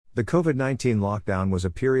The COVID-19 lockdown was a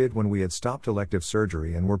period when we had stopped elective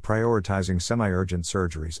surgery and were prioritizing semi-urgent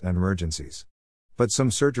surgeries and emergencies. But some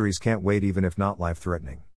surgeries can't wait even if not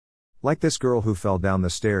life-threatening. Like this girl who fell down the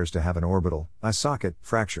stairs to have an orbital eye socket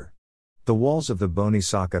fracture. The walls of the bony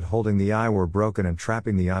socket holding the eye were broken and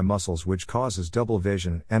trapping the eye muscles, which causes double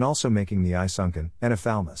vision and also making the eye sunken,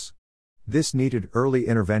 enophthalmos. This needed early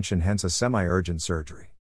intervention, hence a semi-urgent surgery.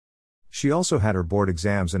 She also had her board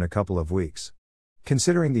exams in a couple of weeks.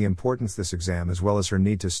 Considering the importance this exam as well as her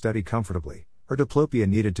need to study comfortably, her diplopia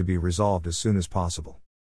needed to be resolved as soon as possible.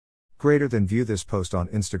 Greater than. View this post on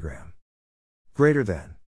Instagram. Greater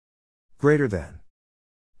than. Greater than.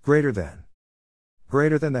 Greater than.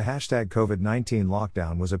 Greater than. The hashtag COVID-19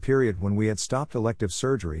 lockdown was a period when we had stopped elective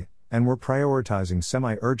surgery and were prioritizing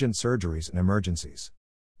semi-urgent surgeries and emergencies.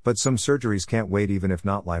 But some surgeries can't wait even if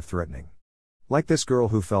not life-threatening. Like this girl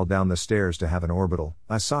who fell down the stairs to have an orbital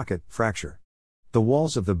eye socket fracture. The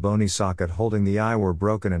walls of the bony socket holding the eye were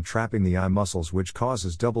broken and trapping the eye muscles, which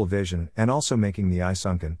causes double vision and also making the eye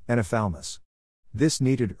sunken, enophthalmos. This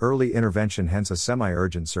needed early intervention, hence a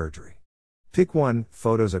semi-urgent surgery. Pic 1,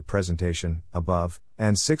 photos at presentation, above,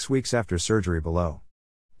 and 6 weeks after surgery below.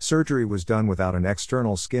 Surgery was done without an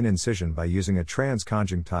external skin incision by using a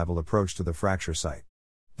transconjunctival approach to the fracture site.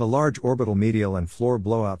 The large orbital medial and floor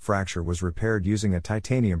blowout fracture was repaired using a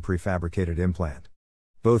titanium prefabricated implant.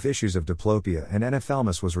 Both issues of diplopia and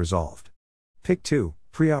enophthalmos was resolved. Pic 2,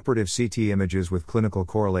 preoperative CT images with clinical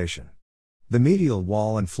correlation. The medial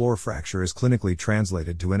wall and floor fracture is clinically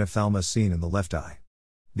translated to enophthalmos seen in the left eye.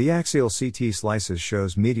 The axial CT slices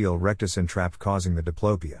shows medial rectus entrapped causing the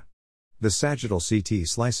diplopia. The sagittal CT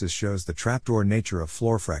slices shows the trapdoor nature of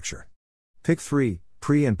floor fracture. Pic 3,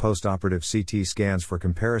 pre- and post-operative CT scans for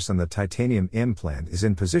comparison. The titanium implant is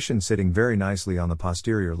in position sitting very nicely on the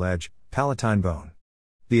posterior ledge, palatine bone.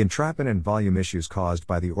 The entrapment and volume issues caused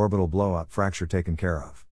by the orbital blowout fracture taken care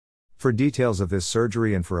of. For details of this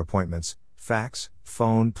surgery and for appointments, fax,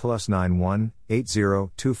 phone +91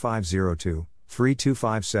 80 2502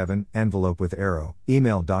 3257, envelope with arrow,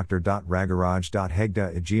 email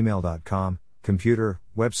dr.ragaraj.hegda@gmail.com, computer,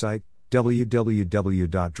 website,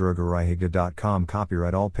 www.drugarajhegda.com.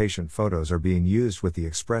 Copyright. All patient photos are being used with the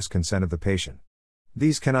express consent of the patient.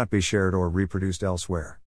 These cannot be shared or reproduced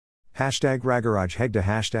elsewhere. Hashtag Ragaraj Hegda,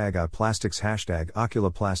 hashtag eye plastics, hashtag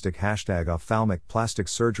oculoplastic, hashtag ophthalmic plastic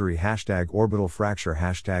surgery, hashtag orbital fracture,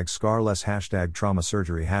 hashtag scarless, hashtag trauma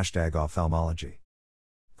surgery, hashtag ophthalmology.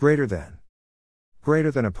 Greater than.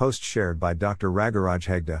 Greater than. A post shared by Dr. Ragaraj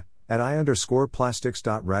Hegda at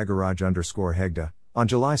i_plastics.ragaraj_hegda on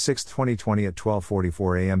July 6, 2020 at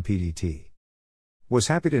 12:44 a.m. PDT. Was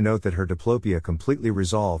happy to note that her diplopia completely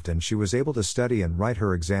resolved and she was able to study and write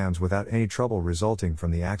her exams without any trouble resulting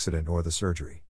from the accident or the surgery.